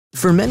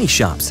For many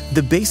shops,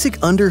 the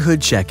basic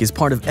underhood check is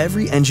part of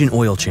every engine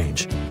oil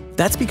change.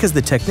 That's because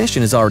the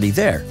technician is already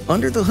there,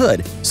 under the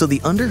hood, so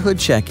the underhood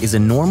check is a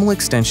normal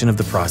extension of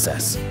the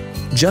process.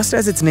 Just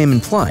as its name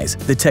implies,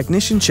 the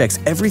technician checks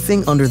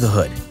everything under the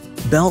hood: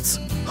 belts,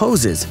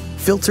 hoses,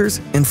 filters,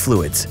 and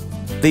fluids.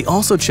 They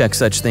also check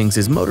such things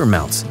as motor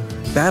mounts,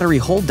 battery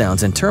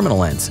hold-downs and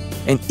terminal ends,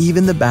 and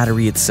even the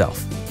battery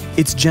itself.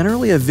 It's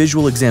generally a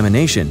visual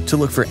examination to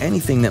look for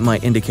anything that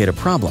might indicate a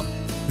problem.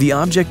 The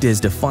object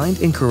is to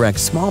find and correct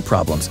small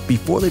problems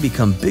before they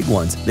become big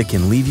ones that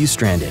can leave you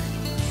stranded.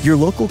 Your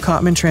local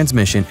Cottman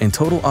Transmission and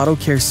Total Auto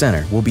Care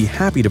Center will be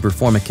happy to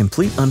perform a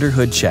complete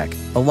underhood check,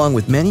 along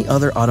with many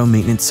other auto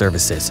maintenance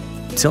services.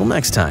 Till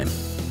next time.